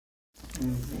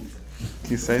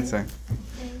Ki Saitzei.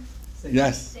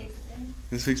 Yes.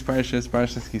 This week's Parshas is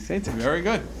Parshas Ki Saitzei. Very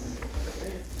good.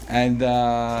 And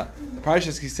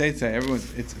Parshas Ki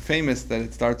Saitzei, it's famous that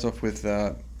it starts off with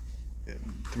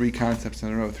three concepts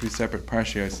in a row, three separate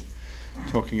parshas,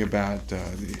 talking about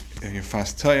your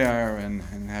fast toyar and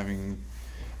having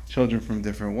children from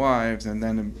different wives, and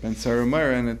then Ben Sarah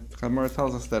Mara, and Gemara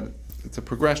tells us that it's a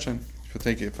progression. If you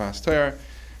take a fast toyar,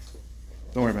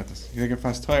 don't worry about this. You take a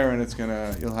fast toyar,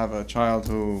 and you'll have a child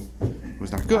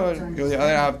who's not good. You'll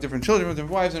have different children with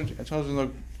different wives, and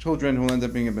children who will end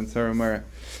up being a Ben Sarah Mara.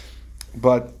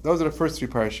 But those are the first three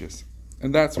parshas,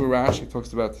 and that's where Rashi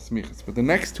talks about the smichas. But the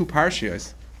next two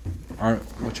parshas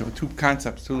which are two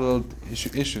concepts, two little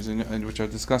issues, in which are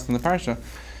discussed in the parsha,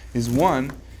 is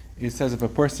one. It says if a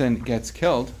person gets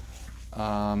killed,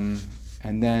 and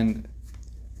then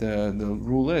the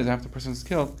rule is after the person is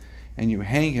killed, and you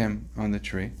hang him on the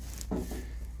tree,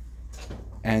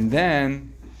 and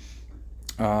then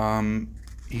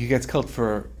he gets killed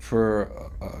for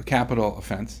a capital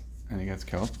offense, and he gets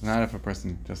killed. Not if a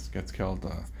person just gets killed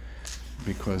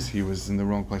because he was in the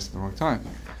wrong place at the wrong time.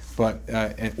 But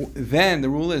then the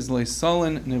rule is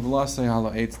leisolin nivlasei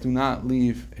hala eitz. Do not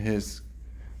leave his,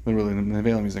 literally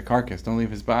nevelim is a carcass. Don't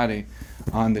leave his body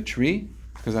on the tree,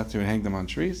 because that's who would hang them on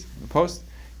trees, the post.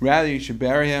 Rather, you should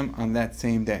bury him on that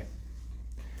same day.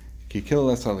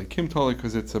 Because it's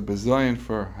a bezoyan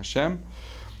for Hashem,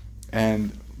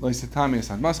 and loisatami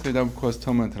asad maskei, that would cause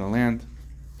toma into the land.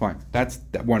 Fine, that's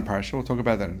that one parsha. We'll talk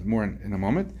about that more in a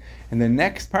moment. And the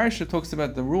next parsha talks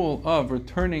about the rule of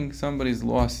returning somebody's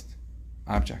lost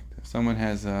object. If someone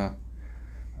has an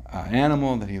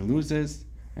animal that he loses,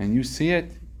 and you see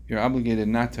it, you're obligated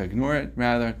not to ignore it,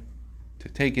 rather to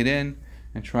take it in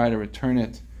and try to return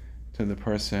it to the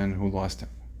person who lost it.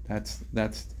 That's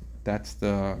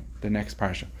the next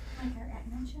parsha.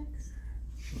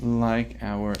 Like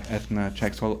our Etna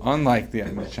checks. Well, unlike the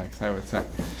Etna checks, I would say,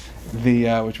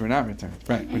 which were not returned.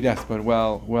 Right, but yes, but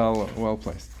well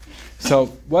placed. So,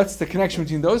 what's the connection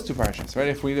between those two parshas? Right,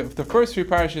 if the first three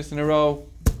parshas in a row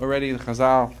already the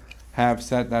Chazal have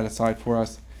set that aside for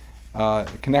us,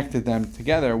 connected them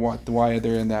together, why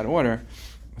they're in that order.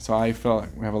 So I felt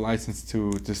like we have a license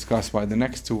to discuss why the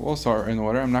next two also are in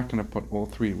order. I'm not going to put all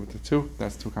three with the two;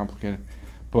 that's too complicated.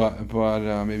 But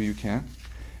maybe you can.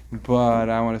 But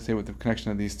I want to say what the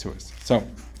connection of these two is. So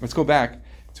let's go back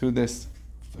to this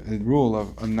rule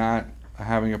of not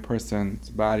having a person's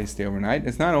body stay overnight.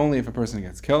 It's not only if a person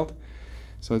gets killed.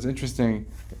 So it's interesting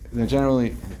that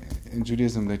generally in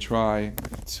Judaism they try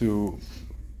to.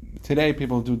 Today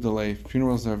people do delay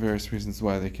funerals. There are various reasons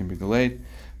why they can be delayed,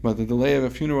 but the delay of a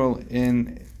funeral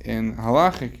in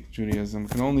halachic Judaism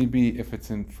can only be if it's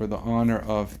for the honor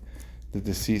of the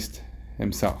deceased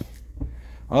himself.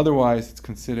 Otherwise, it's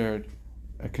considered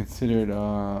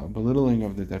belittling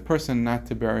of the dead person not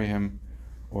to bury him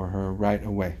or her right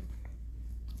away.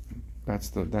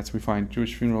 That's we find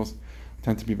Jewish funerals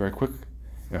tend to be very quick.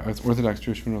 Orthodox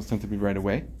Jewish funerals tend to be right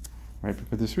away, right?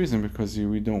 For this reason, because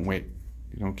we don't wait,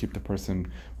 you don't keep the person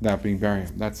without being buried.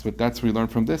 That's we learn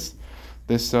from this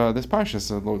parsha.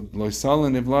 So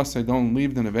loisalin ivlasei, don't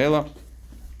leave the nevela.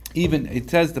 Even it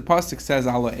says the pasuk says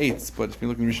ala eitz, but if you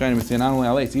look in Rishonim, it's not only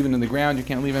ala eitz. Even in the ground, you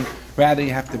can't leave them. Rather,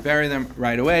 you have to bury them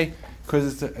right away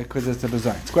because it's a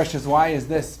bizarre. The question is, why is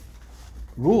this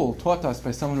rule taught us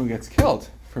by someone who gets killed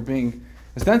for being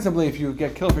ostensibly? If you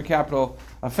get killed for capital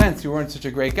offense, you weren't such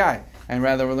a great guy, and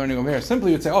rather we're learning over here.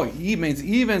 Simply, you would say, oh, he means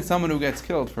even someone who gets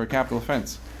killed for a capital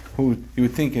offense, who you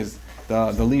would think is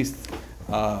the least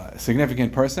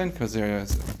significant person, because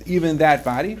there's even that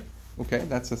body. Okay,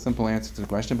 that's a simple answer to the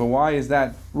question. But why is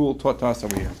that rule taught to us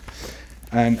over here?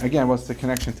 And again, what's the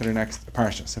connection to the next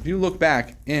parsha? So if you look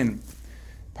back in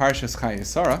Parshas Ki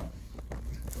Saitzei,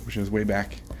 which is way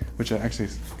back, which actually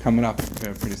is coming up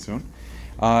pretty soon,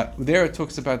 there it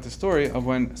talks about the story of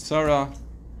when Sarah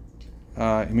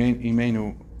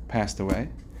Imenu passed away.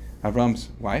 Abraham's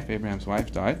wife,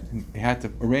 died, and he had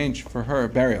to arrange for her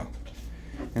burial.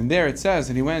 And there it says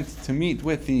that he went to meet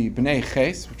with the Bnei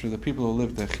Ches, which were the people who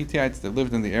lived, the Hittites that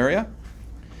lived in the area.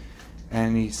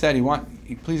 And he said,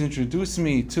 please introduce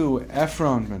me to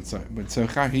Ephron ben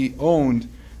Tzachar. He owned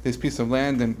this piece of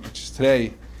land, and which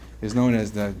today is known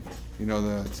as the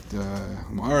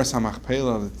Ma'aras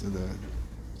HaMachpelah,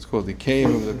 it's called the cave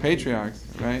of the patriarchs,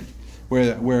 right?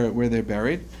 Where they're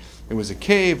buried. It was a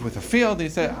cave with a field. He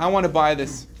said, I want to buy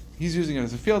this. He's using it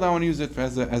as a field. I want to use it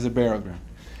as a burial ground.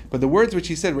 But the words which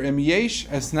he said were, if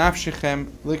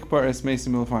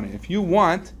you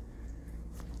want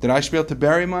that I should be able to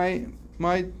bury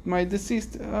my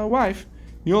deceased wife,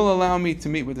 you'll allow me to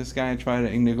meet with this guy and try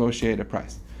to negotiate a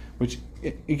price. which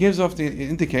it gives off it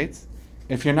indicates,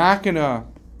 if you're not going to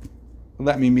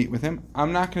let me meet with him,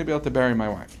 I'm not going to be able to bury my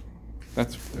wife.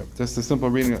 That's just a simple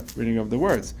reading of the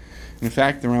words. In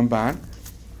fact, the Ramban,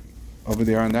 over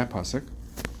there on that pasuk,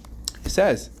 he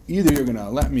says, either you're going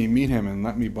to let me meet him and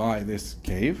let me buy this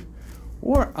cave,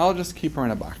 or I'll just keep her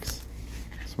in a box.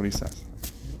 That's what he says.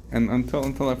 And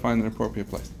until I find an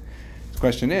appropriate place. The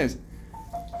question is,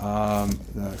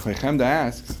 the Chaychemda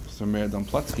asks, so Meir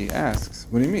Domplatsky asks,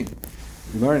 what do you mean?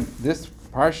 You learn this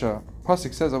parsha,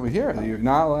 pasuk says over here that you're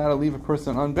not allowed to leave a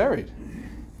person unburied.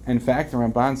 In fact, the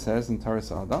Ramban says in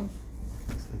Taras Adam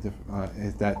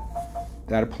is that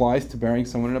applies to burying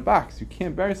someone in a box. You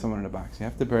can't bury someone in a box. You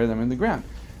have to bury them in the ground.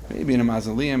 Maybe in a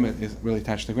mausoleum it is really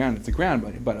attached to the ground. It's the ground,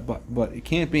 but it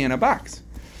can't be in a box.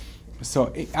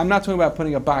 So I'm not talking about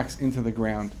putting a box into the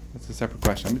ground. That's a separate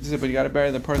question. But you got to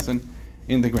bury the person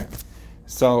in the ground.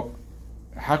 So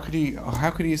how could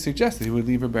he suggest that he would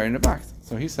leave her buried in a box?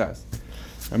 So he says,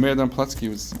 Meir Domplatsky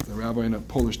was a rabbi in a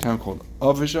Polish town called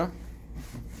Avizha.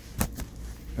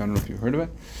 I don't know if you've heard of it.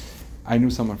 I knew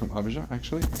someone from Avizha,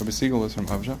 actually. Rabbi Siegel is from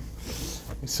Avizha.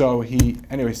 So he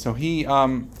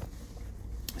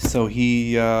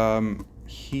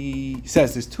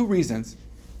says there's two reasons,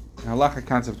 an halacha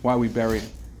concept, why we bury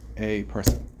a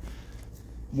person.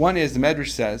 One is the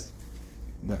Medrash says,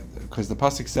 because the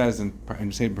pasuk says in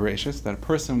Sefer Bereshis that a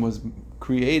person was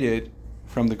created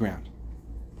from the ground.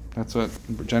 That's what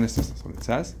Genesis. That's what it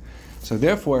says. So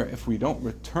therefore, if we don't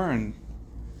return,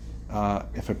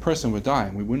 if a person would die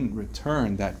and we wouldn't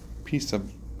return that piece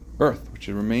of earth which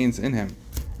remains in him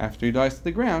after he dies to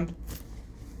the ground,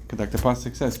 like the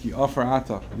pasuk says, "Ki offer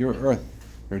ata," your earth,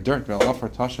 your dirt, "Vel offer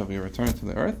tashav," you return to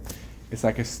the earth. It's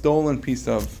like a stolen piece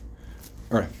of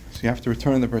earth. So you have to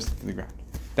return the person to the ground.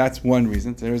 That's one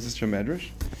reason. So there's this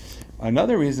Medrash.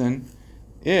 Another reason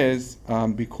is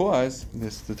because the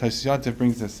Tosfos Yontif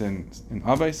brings this in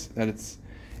Avos, that it's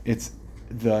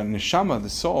the neshama, the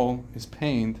soul, is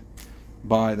pained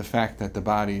by the fact that the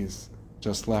body is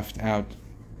just left out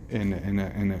in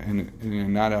a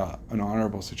not an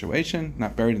honorable situation,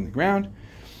 not buried in the ground,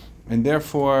 and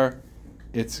therefore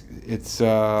it's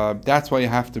that's why you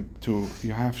have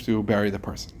to bury the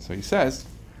person. So he says,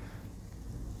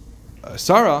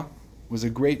 Sarah was a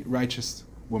great righteous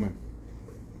woman.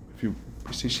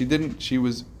 She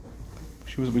was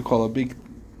what we call a big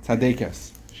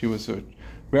tzaddikas. She was a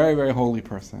very, very holy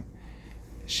person.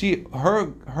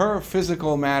 Her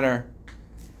physical matter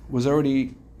was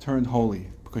already turned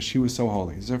holy because she was so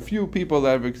holy. There's a few people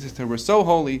that have existed were so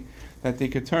holy that they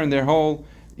could turn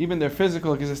even their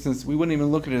physical existence, we wouldn't even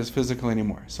look at it as physical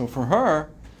anymore. So for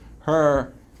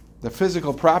her, the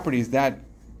physical properties, that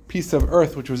piece of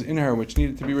earth which was in her, which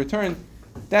needed to be returned,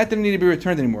 that didn't need to be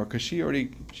returned anymore because she already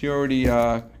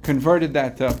converted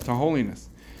that to holiness.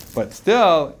 But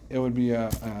still, it would be a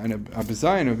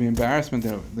bizayon, it would be embarrassment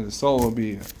that the soul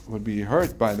would be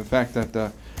hurt by the fact that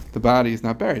the body is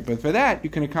not buried. But for that, you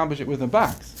can accomplish it with a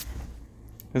box,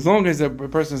 as long as the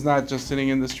person is not just sitting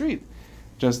in the street,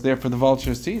 just there for the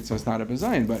vultures to eat. So it's not a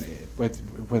bizayon. But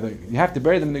you have to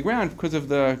bury them in the ground because of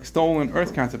the stolen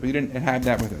earth concept. But you didn't have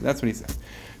that with her. That's what he says.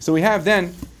 So we have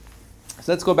then.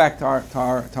 So let's go back to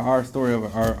our story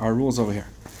of our rules over here.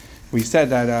 We said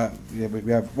that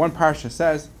we have one parsha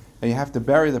says that you have to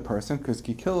bury the person because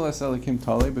because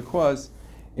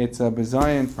it's a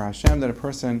bizayon for Hashem that a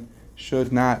person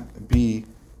should not be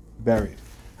buried.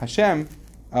 Hashem,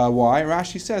 why?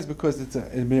 Rashi says because it's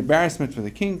an embarrassment for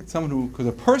the king. It's someone because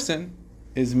a person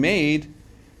is made.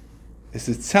 This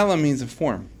is tzelem means a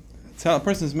form. A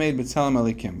person is made b'tzelem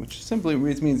elikim, which simply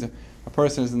means a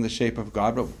person is in the shape of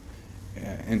God. But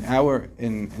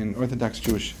in Orthodox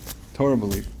Jewish Torah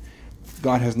belief,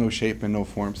 God has no shape and no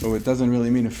form, so it doesn't really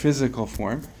mean a physical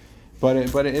form, but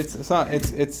it's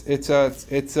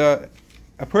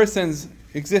a person's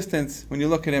existence. When you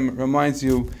look at him, reminds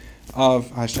you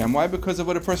of Hashem. Why? Because of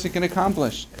what a person can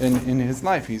accomplish in his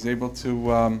life. He's able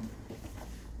to.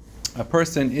 A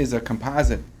person is a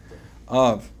composite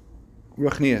of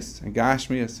ruchnius and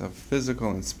gashmius, of physical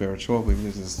and spiritual. We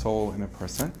use a soul in a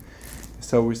person.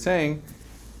 So we're saying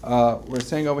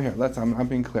over here. I'm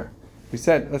being clear. We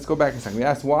said, let's go back a second. We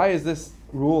asked, why is this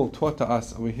rule taught to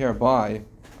us over here by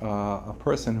a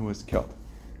person who is killed?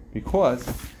 Because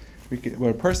when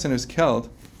a person is killed,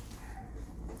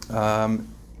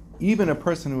 even a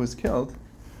person who is killed,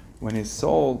 when his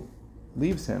soul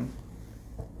leaves him,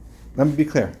 let me be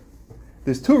clear.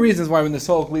 There's two reasons why when the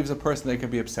soul leaves a person they can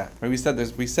be upset. Right? We said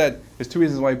there's two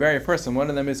reasons why you bury a person. One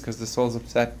of them is because the soul's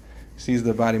upset, sees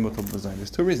the body mutal b'zayin. There's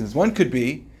two reasons. One could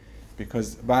be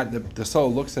because the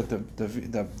soul looks at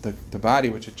the body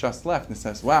which it just left and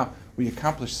says, "Wow, we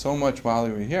accomplished so much while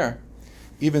we were here,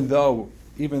 even though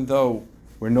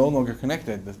we're no longer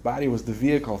connected. This body was the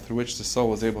vehicle through which the soul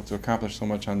was able to accomplish so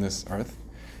much on this earth.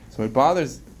 So it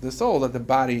bothers the soul that the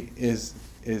body is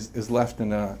left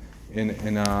in an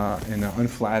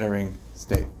unflattering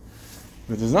state.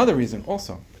 But there's another reason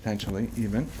also, potentially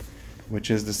even, which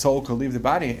is the soul could leave the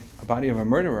body, a body of a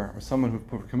murderer or someone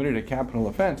who committed a capital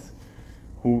offense,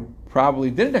 who probably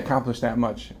didn't accomplish that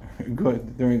much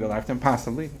good during their lifetime,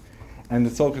 possibly, and the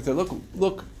soul could say,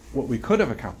 look what we could have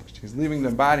accomplished. He's leaving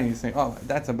the body and he's saying, oh,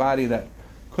 that's a body that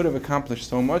could have accomplished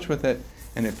so much with it,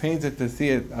 and it pains it to see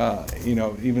it,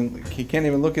 even he can't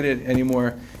even look at it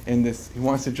anymore in this, he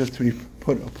wants it just to be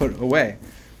put away,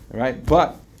 right?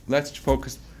 But let's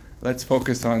focus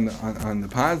on the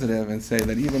positive and say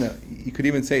that you could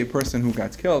even say a person who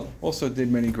got killed also did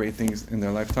many great things in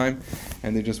their lifetime,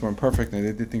 and they just weren't perfect and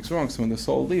they did things wrong. So when the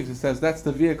soul leaves, it says that's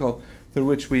the vehicle through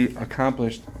which we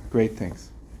accomplished great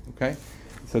things. Okay,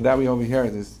 so that we over here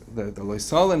is the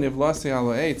loisala nivlasi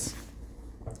alo eitz.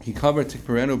 He covered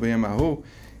tikperenu b'yamahu.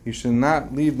 You should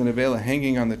not leave the nevela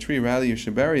hanging on the tree. Rather, you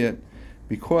should bury it,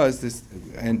 because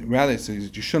so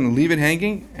you shouldn't leave it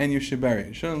hanging, and you should bury it.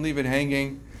 You shouldn't leave it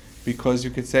hanging because you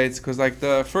could say it's because, like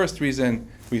the first reason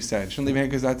we said, you shouldn't leave it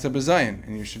hanging because that's a bezayin,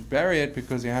 and you should bury it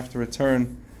because you have to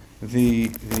return the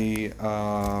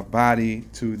body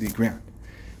to the ground.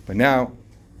 But now,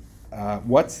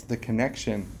 what's the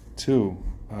connection to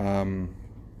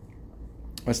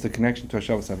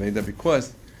Hashavas Aveda?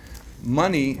 Because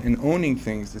money and owning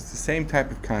things is the same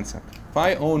type of concept. If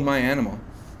I own my animal,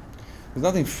 there's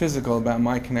nothing physical about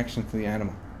my connection to the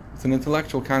animal. It's an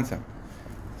intellectual concept.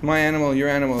 It's my animal, your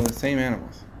animal are the same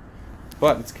animals.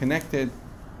 But it's connected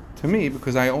to me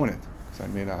because I own it. So I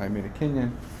made a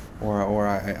kinyan, or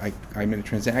I made a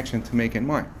transaction to make it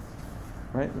mine.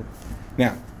 Right?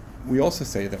 Now, we also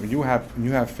say that when you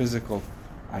have physical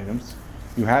items,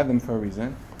 you have them for a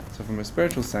reason. So from a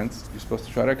spiritual sense, you're supposed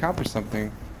to try to accomplish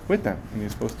something with them, and you're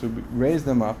supposed to raise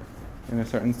them up in a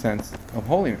certain sense of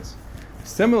holiness.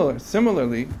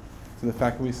 Similarly to the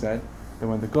fact that we said that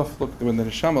when the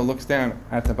neshama looks down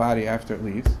at the body after it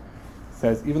leaves, it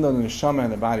says even though the neshama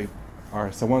and the body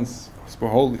are one's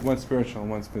spiritual and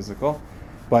one's physical,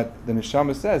 but the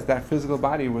neshama says that physical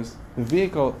body was the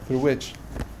vehicle through which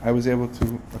I was able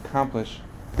to accomplish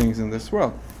things in this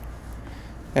world.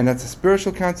 And that's a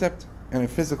spiritual concept and a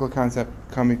physical concept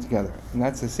coming together. And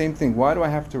that's the same thing. Why do I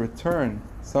have to return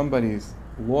somebody's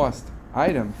lost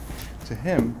item to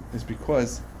him? Is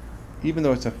because even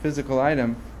though it's a physical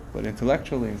item, but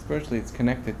intellectually and spiritually it's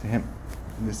connected to him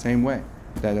in the same way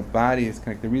that a body is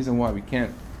connected. The reason why we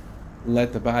can't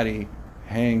let the body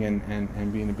hang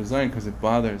and be in a bezayin because it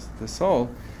bothers the soul,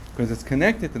 because it's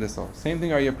connected to the soul. Same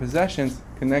thing are your possessions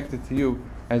connected to you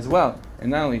as well.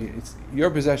 And not only it's your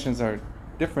possessions are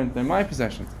different than my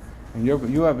possessions, and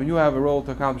you have a role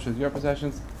to accomplish with your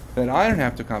possessions that I don't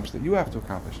have to accomplish, that you have to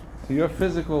accomplish. So your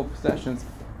physical possessions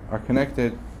are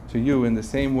connected to you in the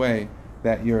same way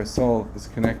that your soul is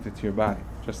connected to your body.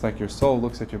 Just like your soul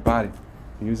looks at your body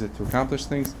to use it to accomplish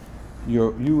things,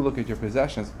 you look at your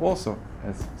possessions also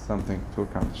as something to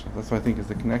accomplish. That's what I think is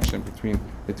the connection between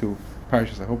the two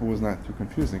parashas. I hope it was not too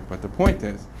confusing. But the point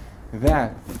is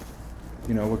that,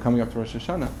 we're coming up to Rosh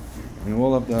Hashanah,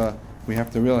 and we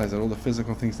have to realize that all the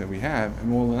physical things that we have,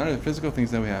 and all the other physical things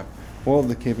that we have, all of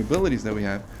the capabilities that we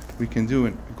have, we can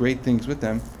do great things with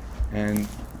them, and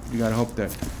you got to hope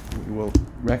that we will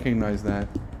recognize that,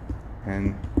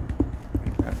 and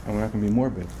we're not going to be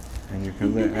morbid, and you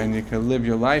can live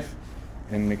your life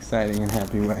in an exciting and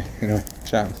happy way.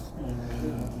 Shabbos.